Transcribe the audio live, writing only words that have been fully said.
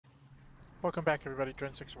Welcome back, everybody.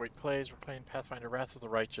 Dren608 plays. We're playing Pathfinder Wrath of the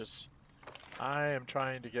Righteous. I am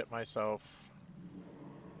trying to get myself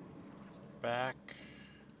back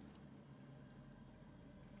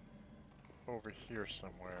over here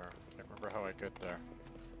somewhere. Can't remember how I get there.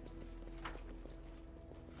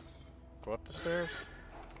 Go up the stairs?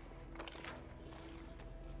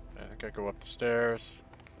 I think I go up the stairs.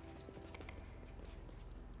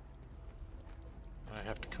 I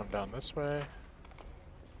have to come down this way.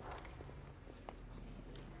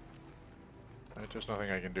 There's nothing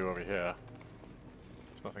I can do over here.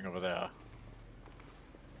 There's nothing over there.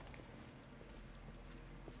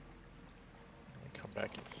 Let me come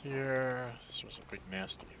back in here. This was a big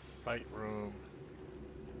nasty fight room.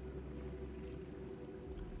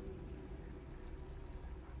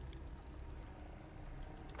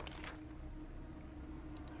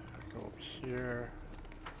 Go over here.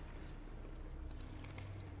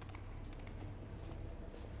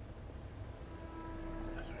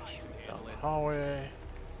 Down the hallway.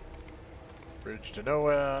 Bridge to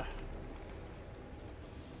nowhere.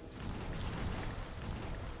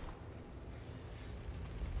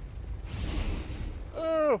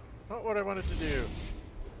 Oh! Not what I wanted to do.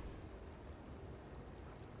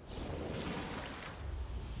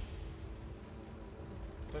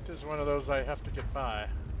 That is one of those I have to get by.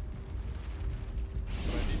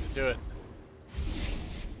 So I need to do it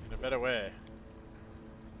in a better way.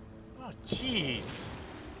 Oh, jeez!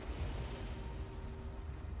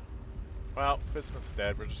 Well, Bismuth's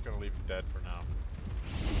dead. We're just going to leave him dead for now.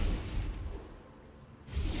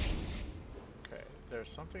 Okay, there's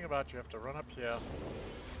something about you have to run up here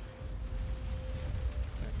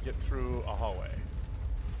and get through a hallway. I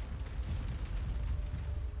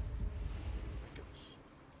think that's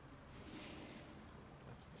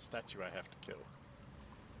the statue I have to kill.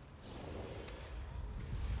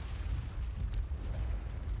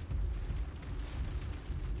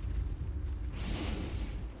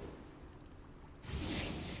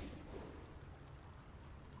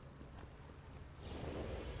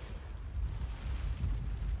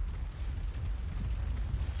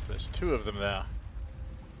 There's two of them there.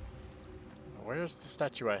 Where's the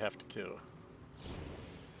statue I have to kill?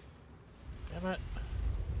 Damn it.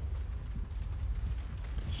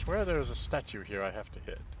 I swear there was a statue here I have to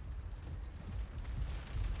hit.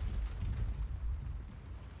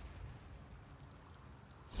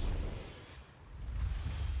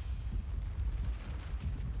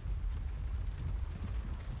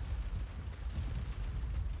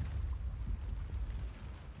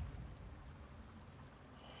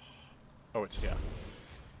 Oh, it's here.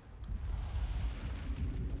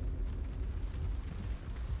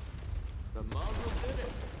 The mongrel did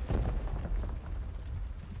it.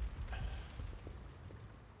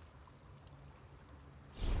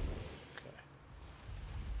 Okay.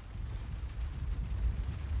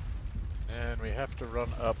 And we have to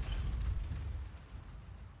run up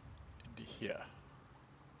into here.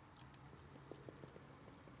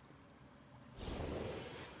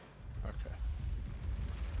 Okay.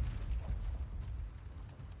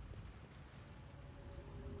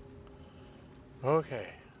 Okay.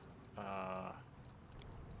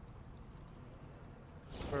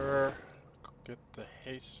 Get the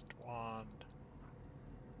haste wand.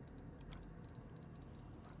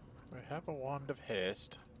 We have a wand of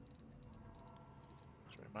haste,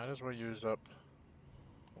 so we might as well use up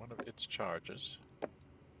one of its charges.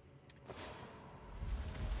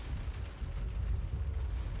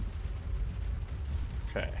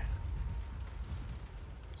 Okay.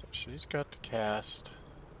 So she's got to cast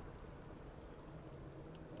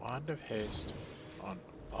Wand of Haste on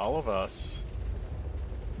all of us.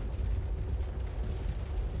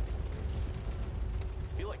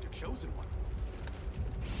 I feel like you're chosen one.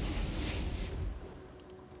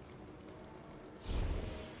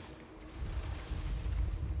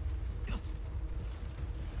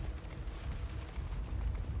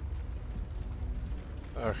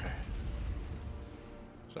 Okay.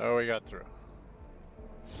 So we got through.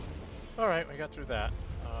 Alright, we got through that.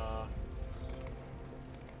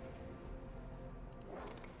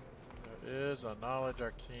 There is a Knowledge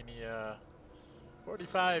Arcania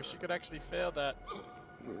 45. She could actually fail that.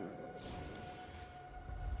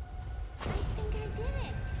 I think I did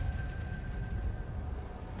it.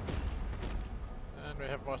 And we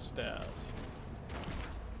have more stairs.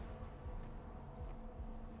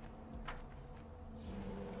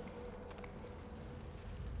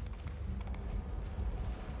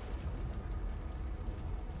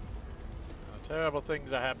 Terrible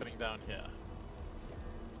things are happening down here.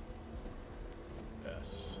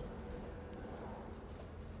 Yes.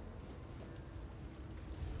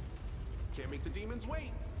 Can't make the demons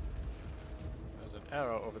wait. an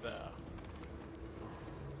arrow over there.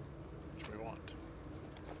 Which we want.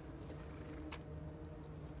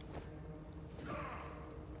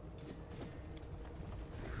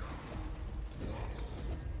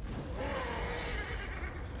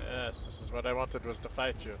 Yes, this is what I wanted, was to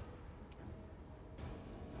fight you.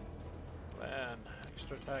 Lan,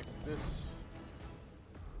 extra attack this.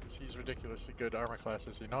 He's ridiculously good armor class,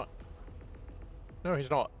 is he not? No,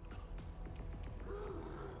 he's not.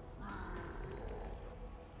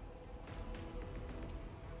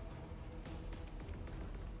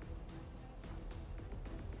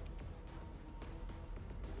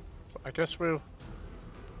 So I guess we'll...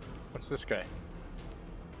 What's this guy?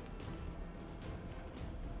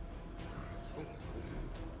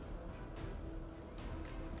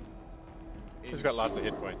 He's got lots of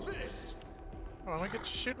hit points. Oh, I only get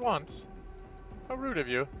to shoot once. How rude of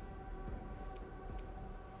you.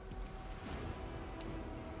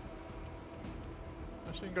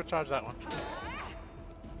 Actually, you can go charge that one.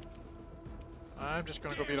 I'm just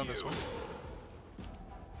gonna go beat on this one.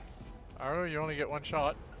 Aru, you only get one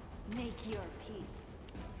shot. Make your peace.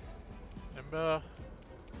 Ember.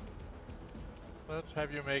 Let's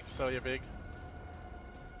have you make Celia big.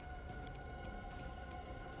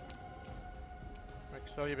 Make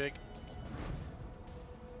Celia big.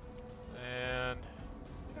 And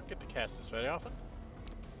you don't get to cast this very often.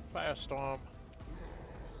 Firestorm.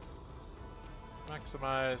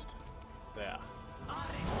 Maximized. There.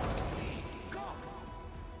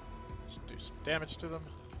 Just do some damage to them.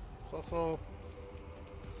 It's also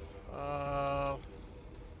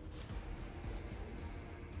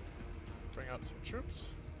bring out some troops.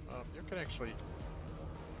 You can actually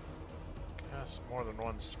cast more than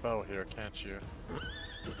one spell here, can't you?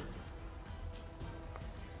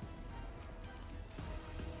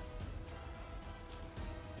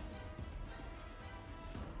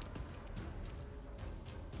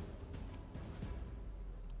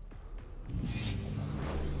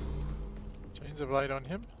 Chains of light on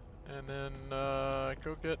him, and then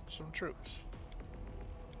go get some troops.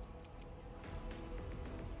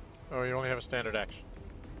 Oh, you only have a standard action.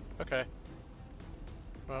 Okay.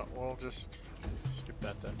 Well, we'll just skip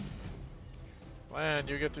that then. Lan,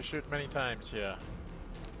 you get to shoot many times here.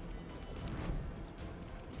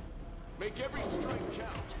 Make every strike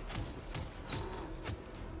count.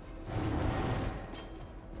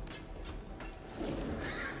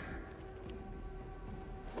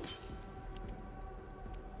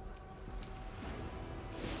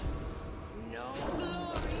 No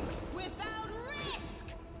glory without risk.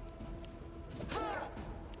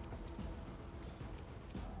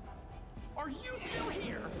 Are you still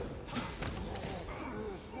here?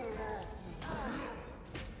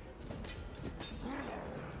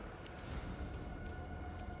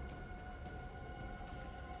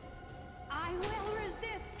 I will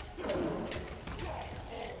resist.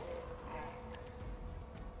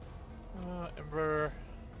 Ember.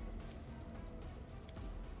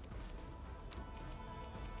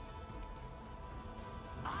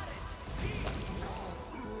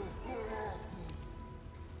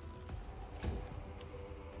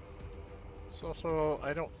 So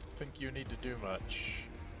I don't think you need to do much.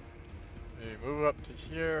 Maybe move up to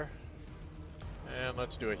here, and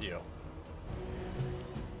let's do a heal.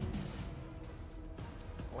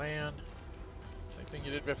 Land. Same thing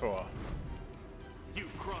you did before.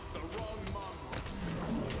 You've crossed the wrong mongrel.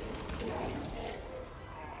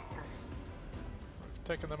 We've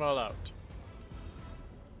taken them all out.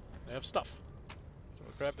 They have stuff, so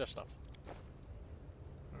we'll grab their stuff.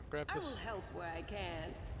 We'll grab I this. will help where I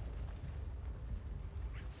can.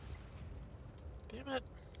 Damn it.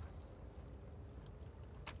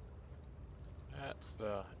 That's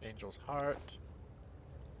the angel's heart.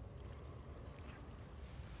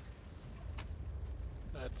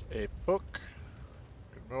 That's a book.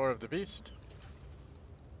 Good more of the beast.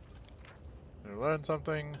 You learn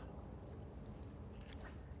something.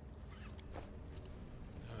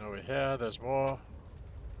 And over here, there's more.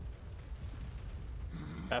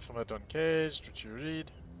 Baphomet Uncaged, which you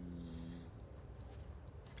read.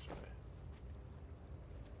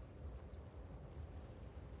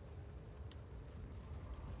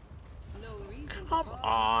 No reason to Come pause.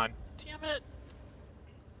 on, damn it!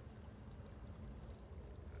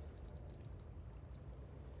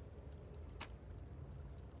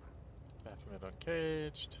 Baphomet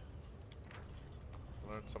Uncaged.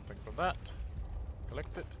 Learn something from that.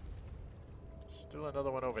 Collect it. Still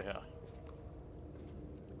another one over here.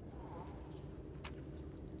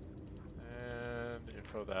 And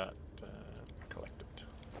info that, and collect it.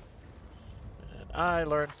 And I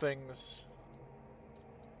learn things.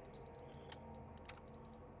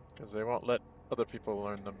 Because they won't let other people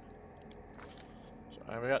learn them.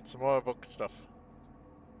 So we got some more book stuff.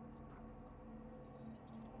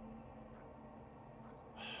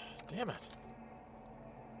 Damn it.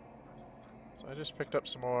 So I just picked up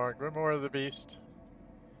some more. Grimoire of the Beast.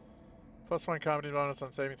 +1 comedy bonus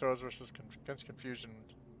on saving throws versus against confusion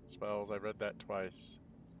spells. I read that twice.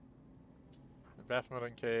 And Baphomet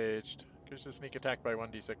Uncaged. Increases sneak attack by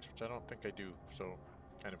 1d6, which I don't think I do, so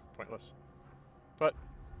kind of pointless. But,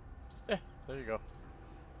 there you go.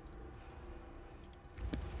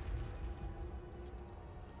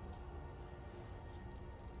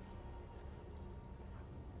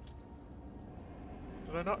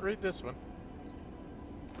 Did I not read this one?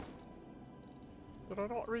 Did I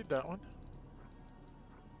not read that one?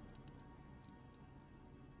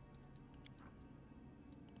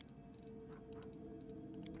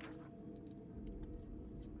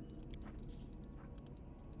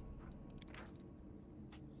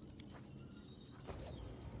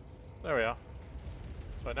 There we are.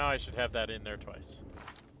 So now I should have that in there twice.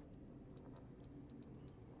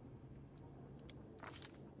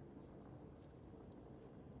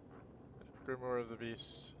 Grimoire of the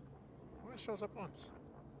Beast. Only shows up once.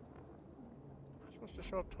 It's supposed to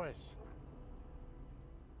show up twice.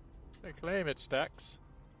 They claim it stacks.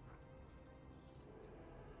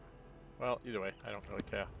 Well, either way, I don't really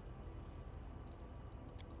care.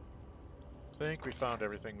 I think we found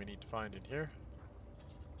everything we need to find in here.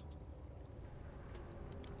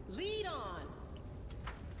 Lead on.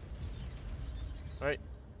 Alright.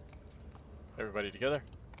 Everybody together.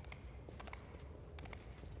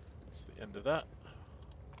 That's the end of that.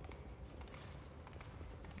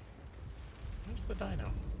 Where's the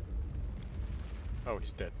dino? Oh,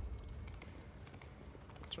 he's dead.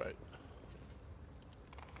 That's right.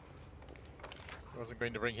 I wasn't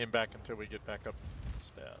going to bring him back until we get back up the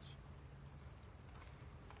stairs.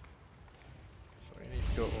 So we need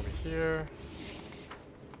to go over here.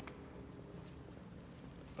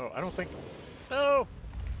 Oh, I don't think... No!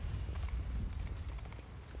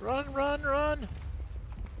 Run, run, run!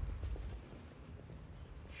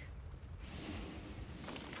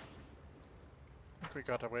 I think we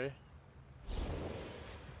got away. We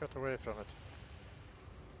got away from it.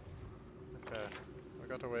 Okay, we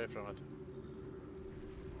got away from it.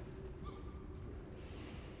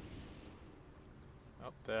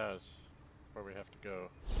 Up there's where we have to go.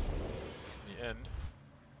 In the end.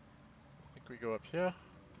 I think we go up here.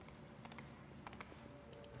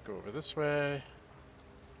 Go over this way.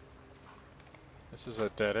 This is a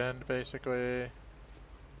dead end, basically.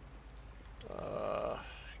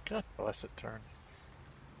 God bless it, turn.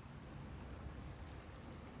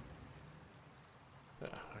 Yeah,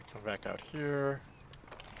 I come back out here.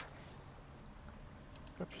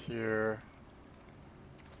 Up here.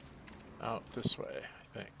 Out this way,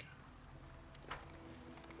 I think.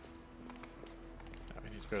 Now we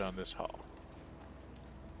need to go down this hall.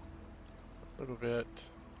 A little bit.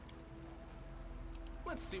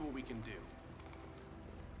 Let's see what we can do.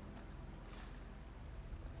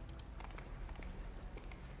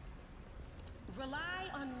 Rely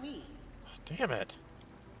on me. Oh, damn it.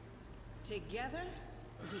 Together,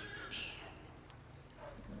 we stand.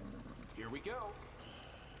 Here we go.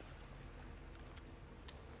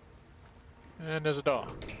 And there's a door.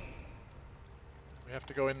 We have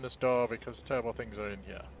to go in this door because terrible things are in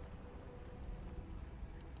here.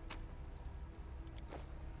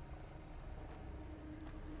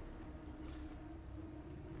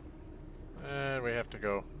 And we have to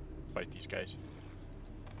go fight these guys.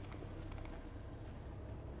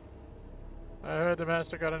 I heard the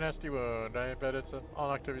master got a nasty wound. I bet it's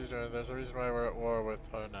all activities. There's a reason why we're at war with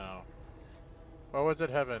her now. Or was it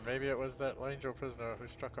heaven? Maybe it was that angel prisoner who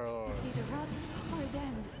struck our lord. It's either us or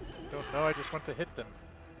them. Don't know, I just want to hit them.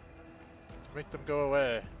 To make them go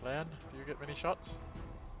away. Land, do you get many shots?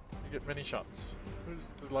 You get many shots. Who's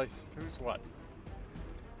the lice? Who's what?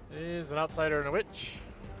 Is an outsider and a witch.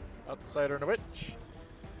 Outsider and a witch.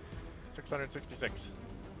 666.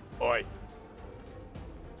 Oi.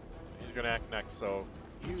 He's gonna act next, so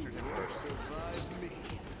You shoot him won't first. survive me.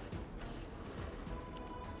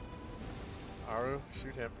 Aru,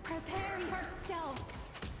 shoot him. Prepare yourself.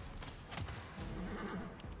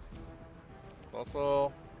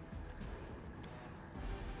 Also,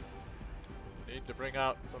 need to bring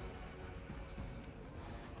out some.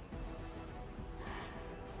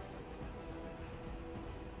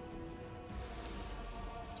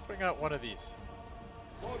 Let's bring out one of these.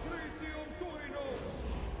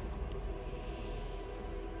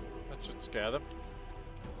 That should scare them.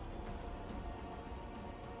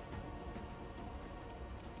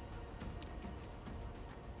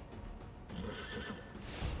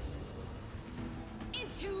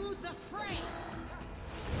 To the fray!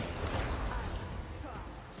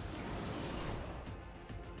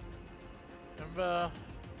 And let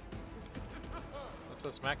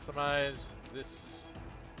us maximize this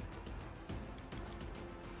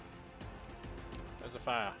as a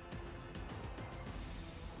fire.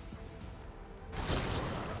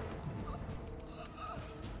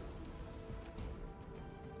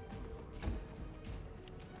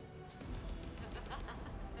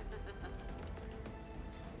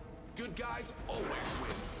 Good guys always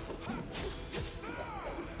win.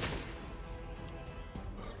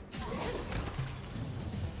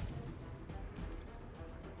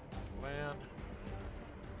 Land.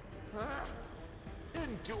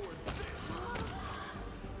 Endure this.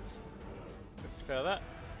 Let's go that.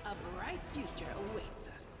 A bright future awaits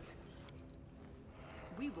us.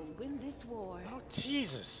 We will win this war. Oh,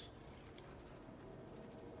 Jesus.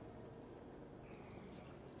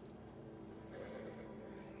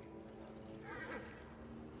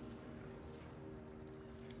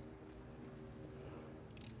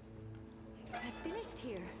 I finished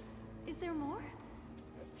here. Is there more?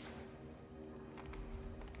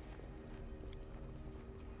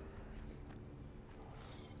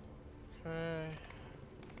 Okay.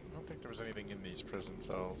 I don't think there was anything in these prison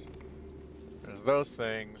cells. There's those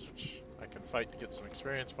things, which I can fight to get some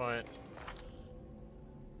experience points.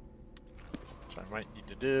 Which I might need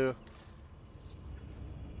to do.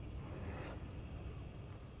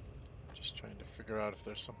 Just trying to figure out if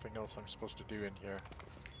there's something else I'm supposed to do in here.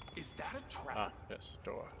 Is that a trap? Ah, yes,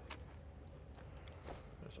 door.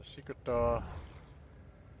 There's a secret door.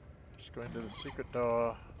 Just go into the secret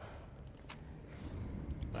door.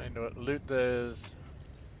 Find what loot there is.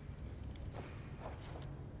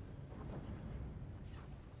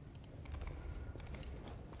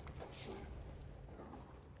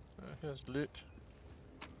 Here's loot.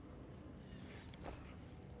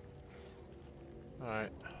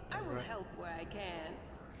 Alright. I will help where I can.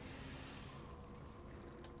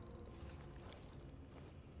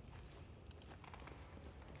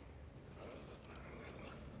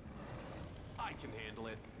 I can handle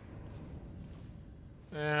it.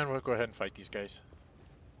 And we'll go ahead and fight these guys.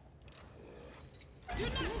 Do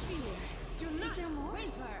not fear. Do not there more?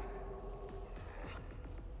 waver.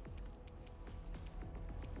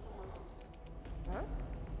 Huh?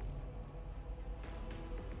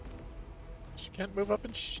 She can't move up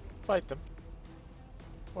and fight them.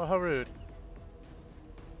 Well, how rude.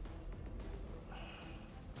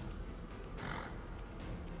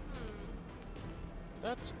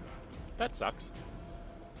 That sucks.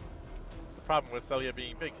 That's the problem with Celia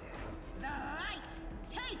being big. The light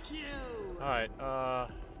take you. Alright,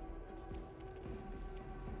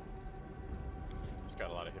 it's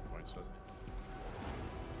got a lot of hit points, doesn't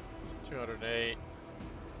it? 208,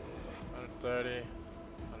 130,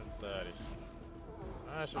 130.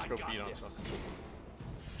 Let's just go beat on some.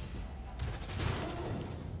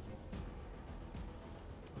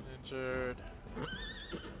 Uninjured.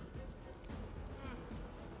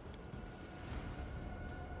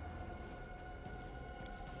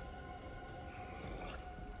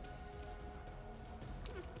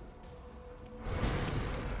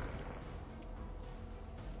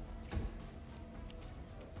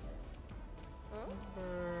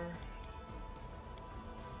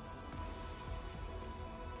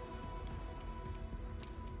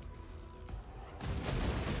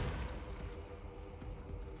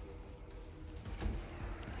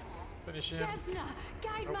 Finish him. Desna,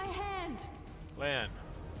 guide my hand. Land.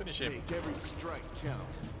 Finish him. Make every strike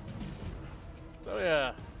count. Oh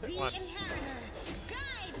yeah. The Hit one. inheritor,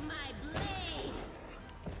 guide my blade.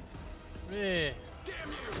 Me. Damn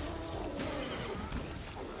you!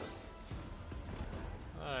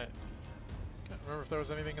 Alright. Can't remember if there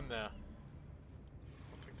was anything in there.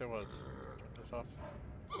 Don't think there was. Turn this off.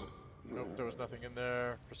 Nope, there was nothing in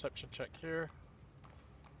there. Perception check here.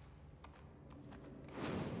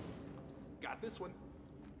 Got this one.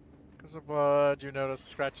 Because of blood, you notice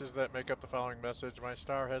scratches that make up the following message. My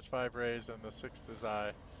star has 5 rays and the 6th is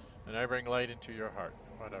I. And I bring light into your heart.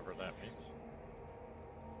 Whatever that means.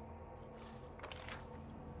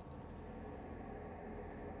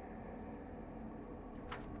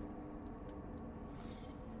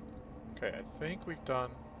 Okay, I think we've done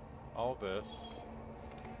all this.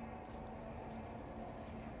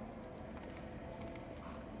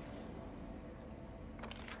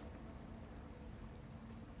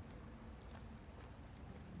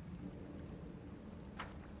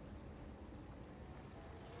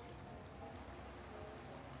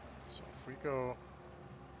 So if we go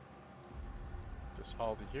this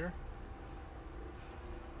hall to here.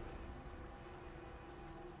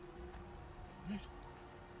 Right.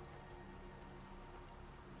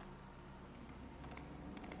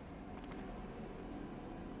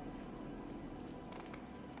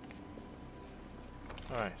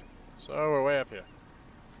 Alright, so we're way up here.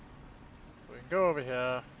 We can go over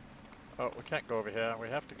here. Oh, we can't go over here. We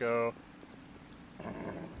have to go...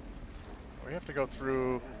 We have to go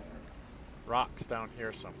through rocks down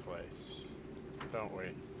here someplace, don't we?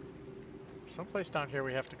 Someplace down here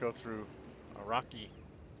we have to go through a rocky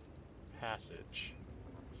passage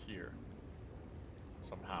here.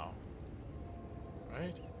 Somehow.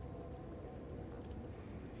 Right?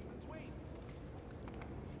 Let's wait.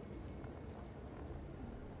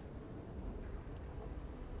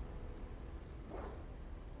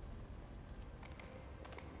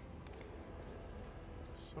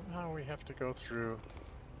 Somehow we have to go through...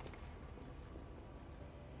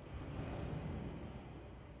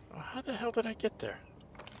 Oh, how the hell did I get there?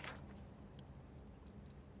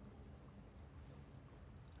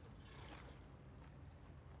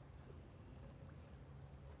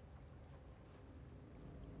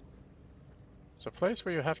 It's a place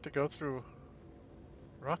where you have to go through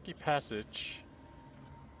rocky passage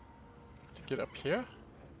to get up here?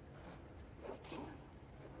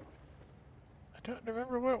 I don't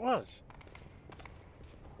remember where it was.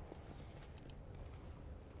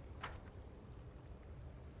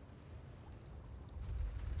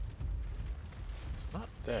 It's not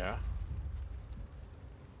there.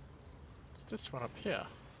 It's this one up here.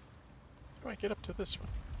 How do I get up to this one?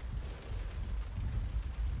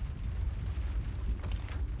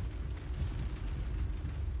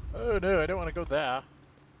 Oh no, I don't want to go there.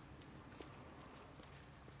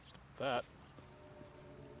 Stop that.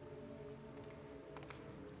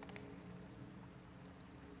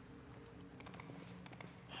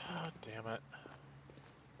 Ah, damn it.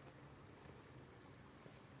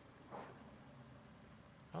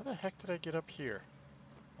 How the heck did I get up here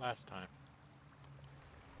last time?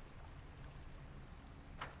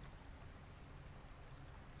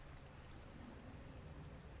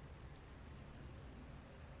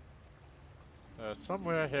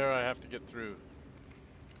 Somewhere here I have to get through.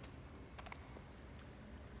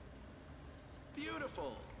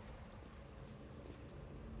 Beautiful.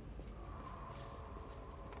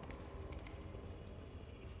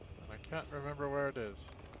 And I can't remember where it is.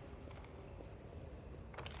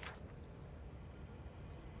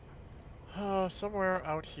 Oh, somewhere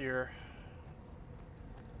out here.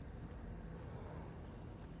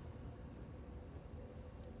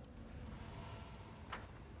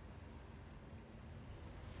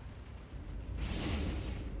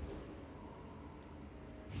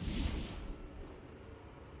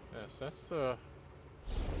 Yes, that's the...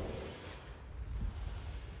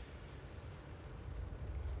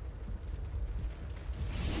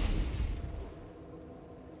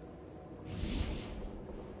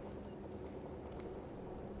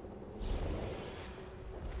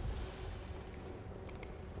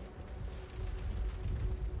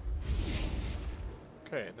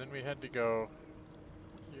 Okay, then we had to go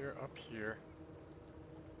here, up here.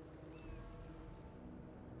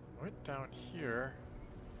 Went down here.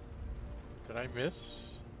 Did I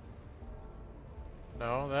miss?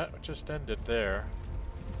 No, that just ended there.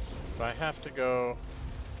 So I have to go...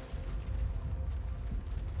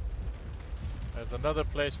 There's another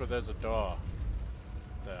place where there's a door.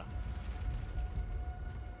 Isn't there?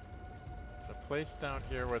 There's a place down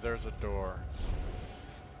here where there's a door.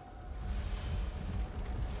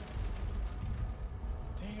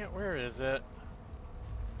 Dang it, where is it?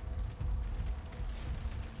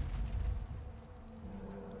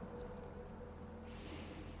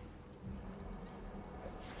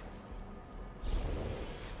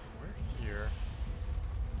 We're here.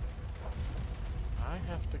 I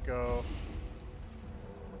have to go...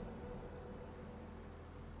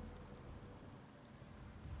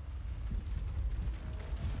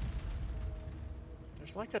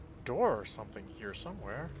 There's like a door or something here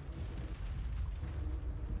somewhere.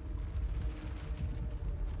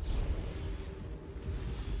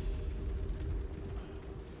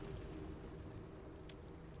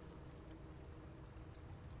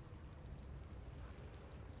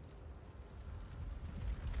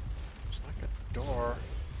 There's like a door.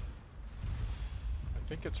 I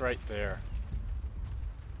think it's right there.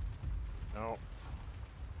 No.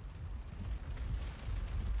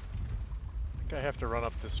 I have to run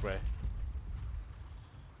up this way.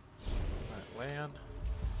 Alright, land.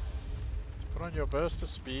 Put on your burst of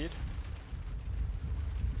speed.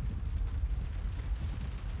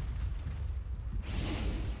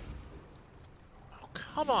 Oh,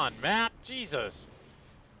 come on, Matt! Jesus!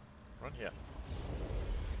 Run here.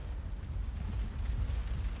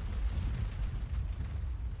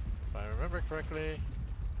 If I remember correctly,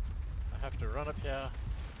 I have to run up here.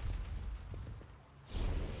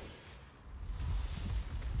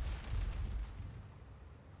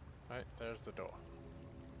 Alright, there's the door.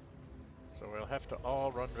 So we'll have to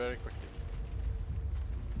all run very quickly.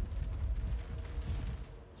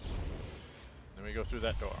 Then we go through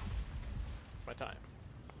that door. My time.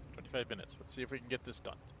 25 minutes. Let's see if we can get this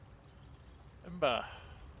done. Ember.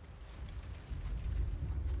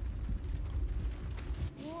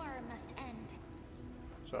 War must end.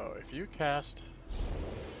 So if you cast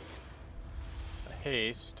a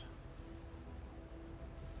haste,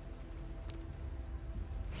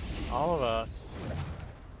 all of us,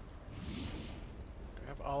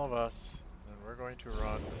 grab all of us, and we're going to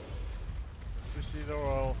run. As we see the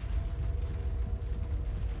roll.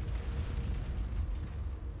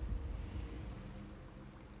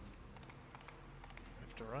 We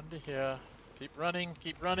have to run to here. Keep running,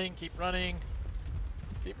 keep running, keep running.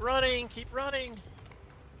 Keep running, keep running.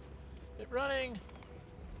 Keep running.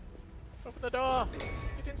 Open the door.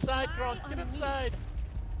 Get inside, Gronk, get inside.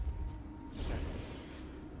 Okay.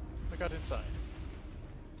 I got inside.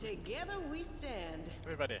 Together we stand.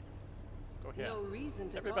 Everybody. Go here. No reason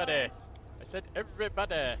to Everybody. pause. I said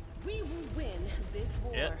everybody. We will win this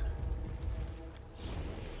war. Yeah.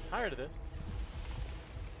 Tired of this.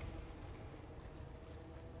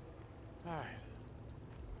 Alright.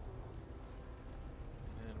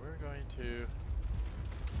 And we're going to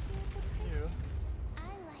you I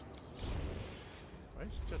like you.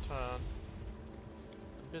 waste your time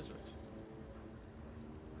and Bismuth.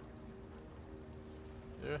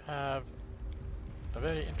 You have a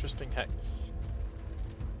very interesting hex,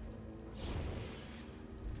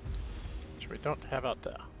 which we don't have out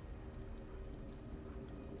there.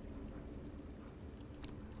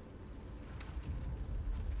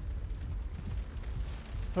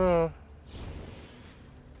 Oh.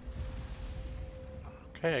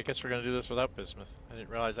 Okay, I guess we're gonna do this without Bismuth. I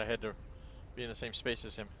didn't realize I had to be in the same space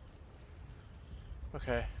as him.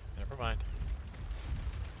 Okay, never mind.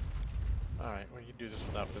 Alright, we can do this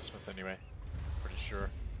without Bismuth anyway. Pretty sure.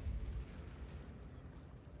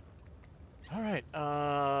 Alright,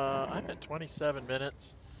 I'm at 27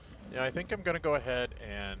 minutes. Yeah, I think I'm gonna go ahead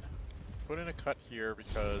and put in a cut here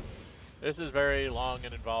because this is very long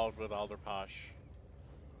and involved with Alderposh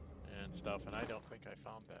and stuff, and I don't think I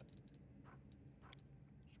found that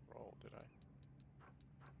scroll, did I?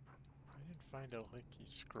 I didn't find a Licky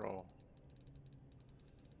scroll.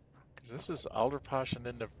 Because this is Alderposh and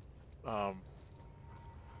then the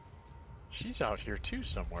she's out here too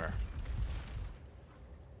somewhere.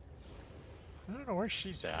 I don't know where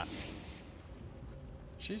she's at.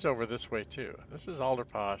 She's over this way too. This is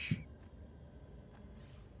Alderposh.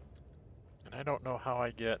 And I don't know how I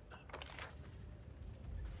get...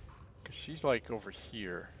 Because she's like over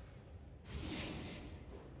here.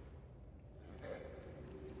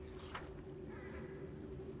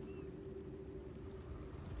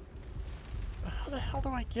 How the hell do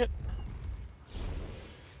I get...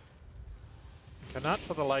 Cannot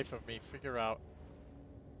for the life of me figure out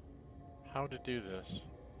how to do this.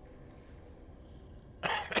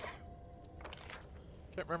 Can't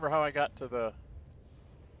remember how I got to the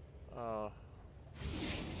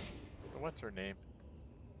what's her name?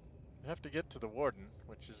 I have to get to the warden,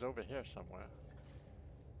 which is over here somewhere.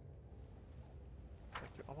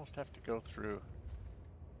 Like you almost have to go through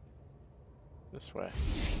this way.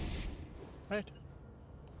 Right?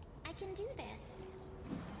 I can do this.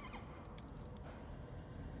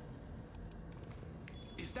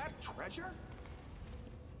 Is that treasure?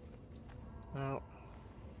 No.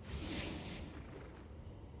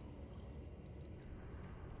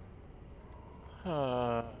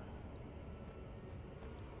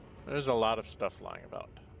 There's a lot of stuff lying about.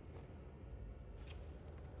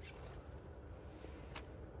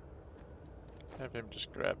 Have him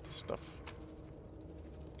just grab the stuff.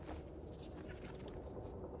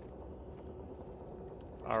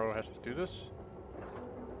 Aro has to do this.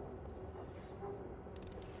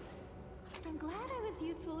 I'm glad I was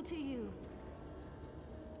useful to you.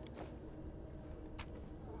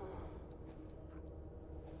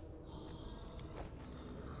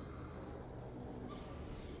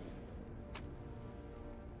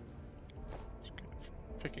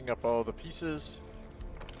 Picking up all the pieces.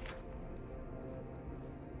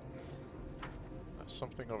 There's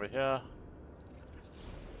something over here.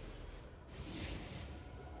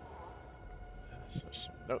 There's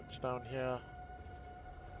some notes down here.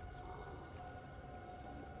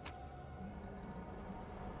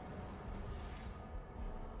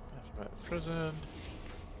 Alphabet prison.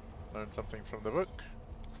 Learn something from the book.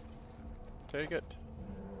 Take it.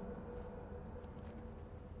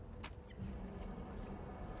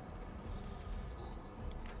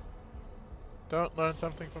 Don't learn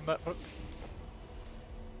something from that book.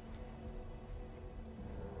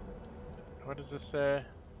 what does this say?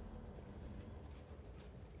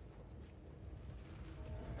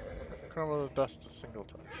 Crumble the dust a single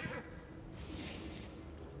touch.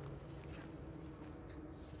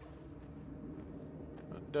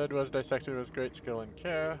 Undead was dissected with great skill and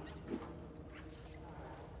care.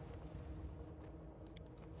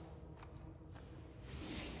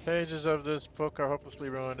 Pages of this book are hopelessly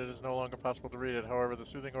ruined. It is no longer possible to read it. However, the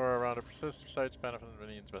soothing aura around it persists, besides benefiting the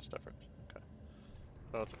minions' best efforts. Okay.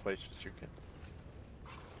 So it's a place that you can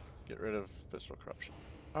get rid of visceral corruption.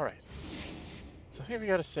 Alright. So I think we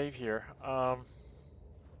got to save here. I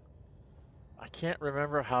can't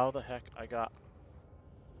remember how the heck I got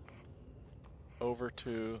over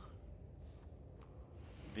to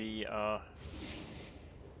the,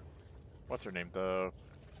 what's her name? The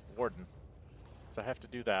warden. So I have to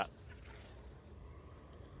do that.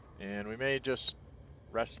 And we may just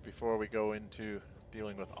rest before we go into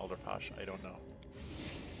dealing with Alderposh. I don't know.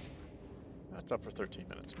 That's up for 13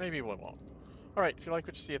 minutes. Maybe we won't. Alright, if you like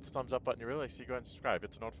what you see, hit the thumbs up button. You really like to see, go ahead and subscribe.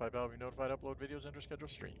 Hit the notify bell to be notified, upload videos, and schedule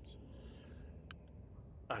streams.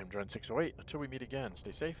 I'm Dren608. Until we meet again,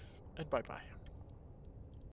 stay safe, and bye-bye.